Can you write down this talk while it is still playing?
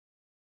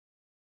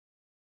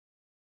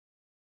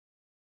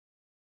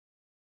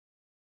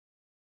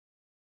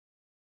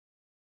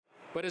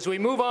But as we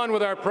move on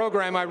with our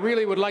program, I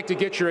really would like to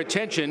get your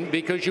attention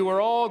because you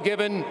were all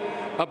given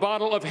a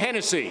bottle of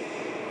Hennessy.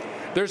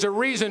 There's a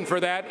reason for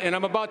that, and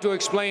I'm about to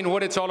explain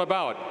what it's all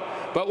about.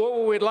 But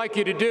what we'd like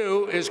you to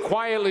do, as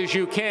quietly as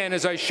you can,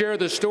 as I share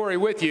the story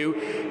with you,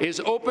 is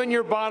open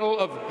your bottle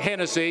of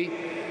Hennessy,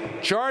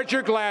 charge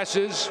your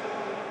glasses,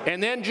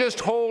 and then just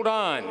hold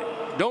on.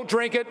 Don't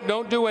drink it,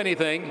 don't do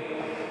anything,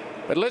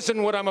 but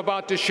listen what I'm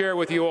about to share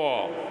with you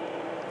all.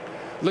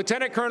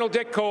 Lieutenant Colonel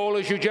Dick Cole,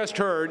 as you just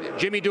heard,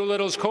 Jimmy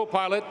Doolittle's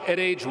co-pilot at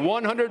age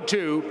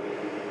 102,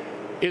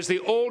 is the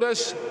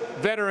oldest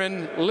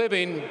veteran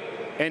living,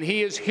 and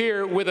he is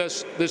here with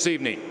us this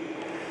evening.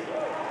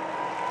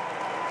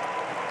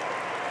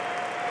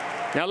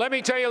 Now let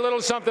me tell you a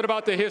little something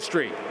about the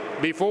history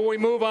before we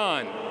move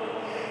on.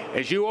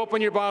 As you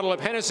open your bottle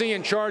of Hennessy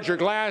and charge your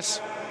glass,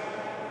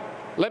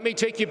 let me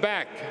take you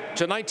back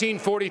to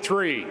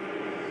 1943,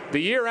 the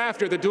year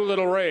after the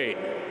Doolittle raid.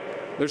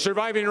 The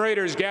surviving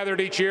Raiders gathered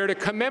each year to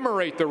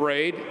commemorate the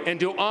raid and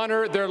to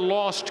honor their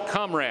lost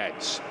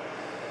comrades.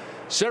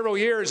 Several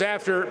years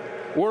after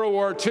World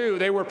War II,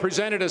 they were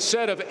presented a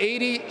set of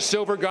 80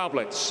 silver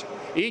goblets,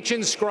 each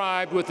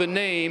inscribed with the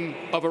name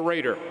of a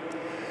Raider.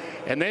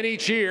 And then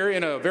each year,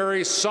 in a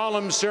very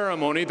solemn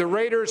ceremony, the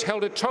Raiders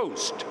held a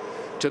toast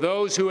to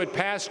those who had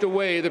passed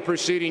away the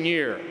preceding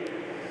year,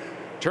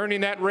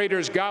 turning that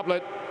Raider's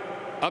goblet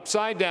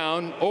upside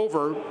down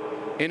over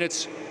in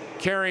its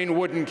carrying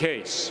wooden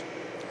case.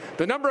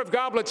 The number of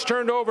goblets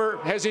turned over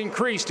has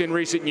increased in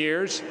recent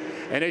years,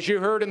 and as you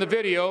heard in the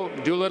video,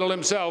 Doolittle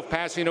himself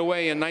passing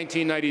away in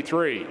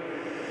 1993.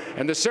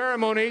 And the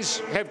ceremonies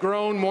have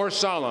grown more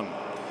solemn.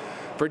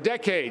 For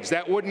decades,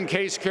 that wooden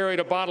case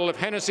carried a bottle of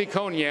Hennessy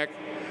Cognac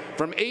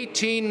from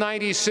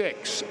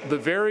 1896, the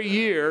very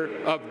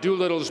year of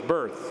Doolittle's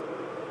birth.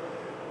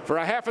 For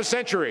a half a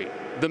century,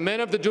 the men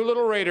of the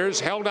Doolittle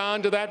Raiders held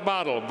on to that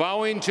bottle,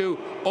 vowing to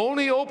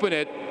only open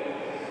it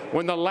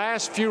when the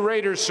last few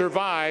Raiders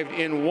survived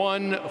in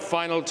one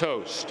final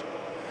toast.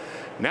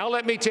 Now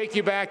let me take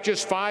you back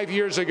just 5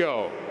 years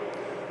ago.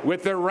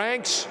 With their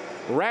ranks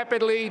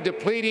rapidly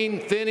depleting,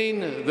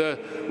 thinning, the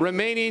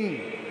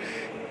remaining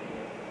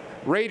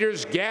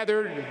Raiders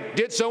gathered,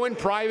 did so in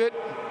private,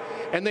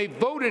 and they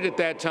voted at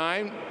that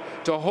time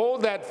to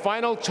hold that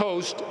final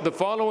toast the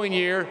following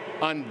year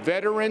on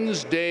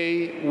Veterans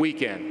Day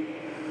weekend.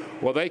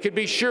 Well, they could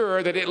be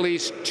sure that at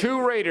least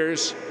 2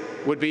 Raiders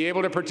would be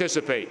able to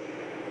participate.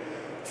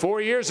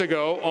 4 years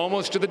ago,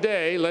 almost to the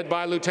day, led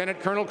by Lieutenant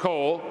Colonel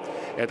Cole,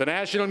 at the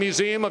National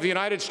Museum of the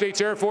United States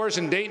Air Force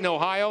in Dayton,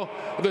 Ohio,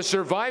 the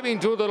surviving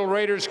Doolittle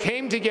Raiders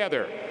came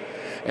together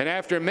and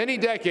after many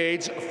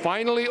decades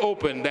finally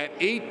opened that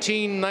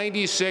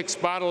 1896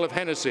 bottle of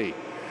Hennessy,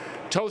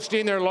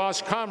 toasting their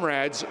lost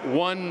comrades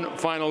one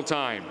final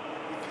time.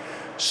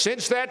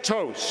 Since that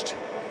toast,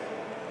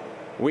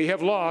 we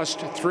have lost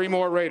 3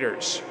 more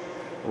Raiders: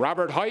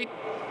 Robert Height,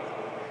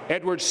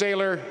 Edward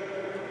Saylor,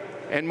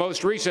 and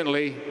most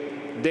recently,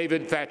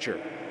 David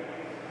Thatcher.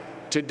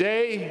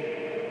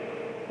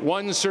 Today,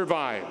 one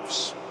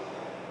survives,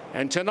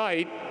 and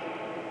tonight,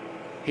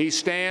 he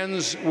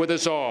stands with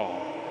us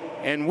all,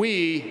 and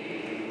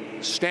we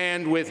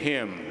stand with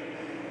him.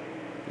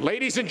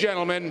 Ladies and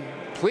gentlemen,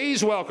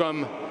 please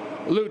welcome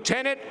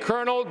Lieutenant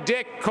Colonel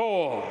Dick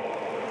Cole.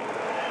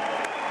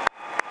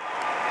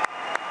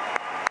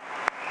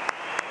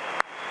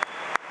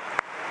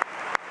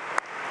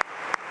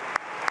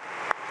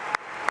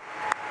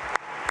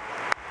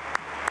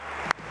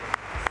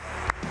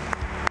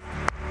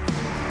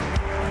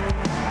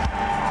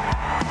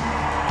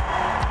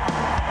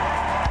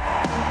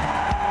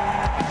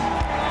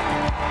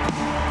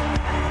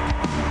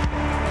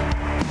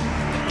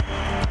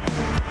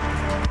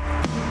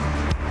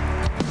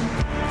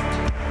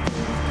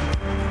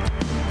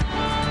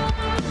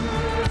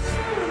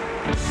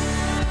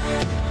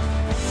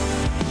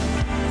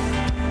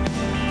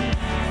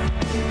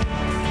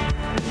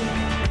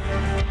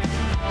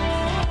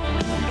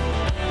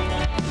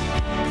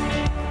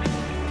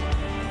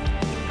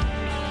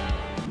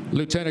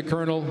 Lieutenant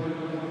Colonel,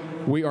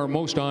 we are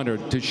most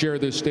honored to share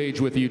this stage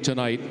with you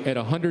tonight at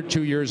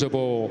 102 years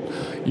old.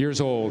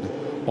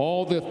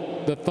 All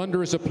the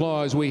thunderous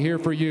applause we hear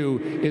for you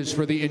is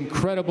for the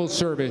incredible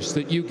service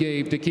that you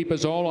gave to keep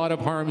us all out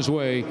of harm's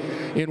way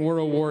in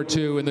World War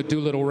II and the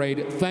Doolittle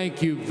raid.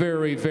 Thank you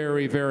very,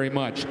 very, very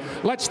much.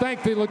 Let's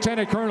thank the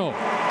Lieutenant Colonel.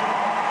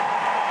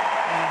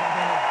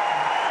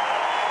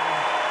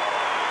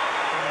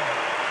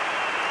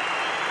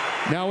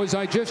 Now, as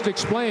I just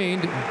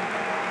explained,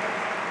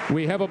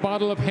 we have a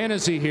bottle of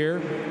Hennessy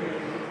here,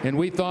 and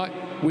we thought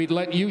we'd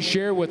let you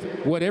share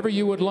with whatever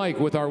you would like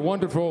with our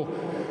wonderful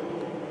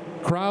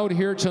crowd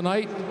here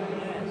tonight.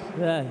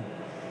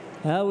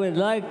 I would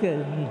like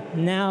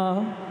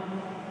now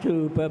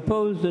to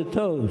propose a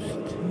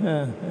toast.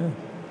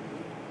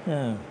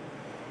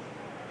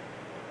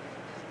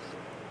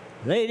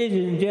 Ladies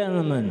and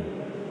gentlemen,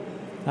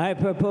 I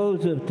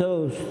propose a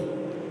toast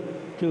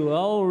to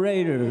all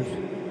Raiders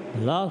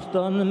lost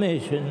on the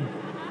mission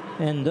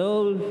and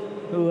those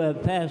who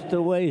have passed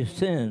away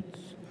since.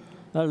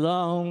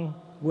 along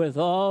with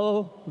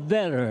all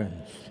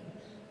veterans.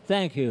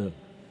 Thank you.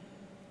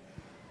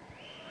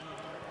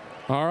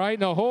 All right,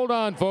 now hold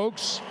on,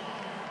 folks.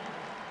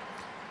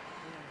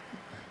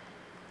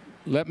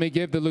 Let me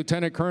give the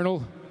Lieutenant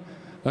Colonel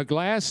a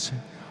glass.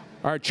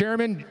 Our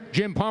chairman,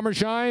 Jim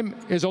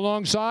Pommersheim, is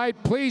alongside.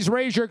 Please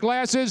raise your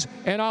glasses,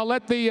 and I'll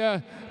let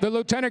the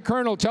Lieutenant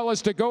Colonel tell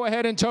us to go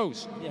ahead and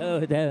toast.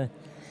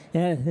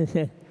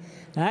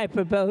 I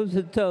propose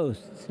a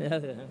toast.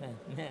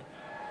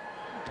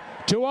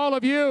 To all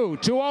of you,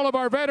 to all of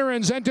our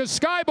veterans, and to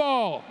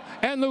Skyball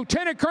and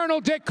Lieutenant Colonel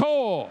Dick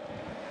Cole.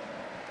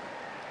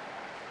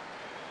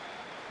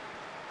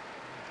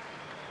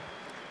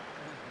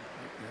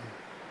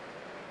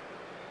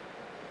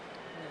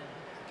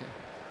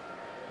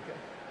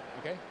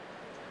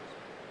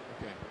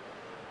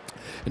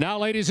 Now,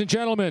 ladies and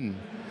gentlemen,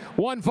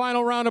 one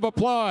final round of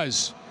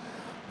applause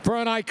for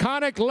an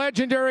iconic,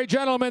 legendary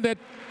gentleman that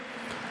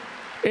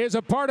is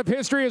a part of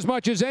history as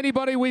much as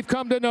anybody we've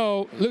come to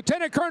know,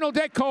 Lieutenant Colonel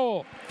Dick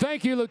Cole.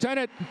 Thank you,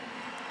 Lieutenant.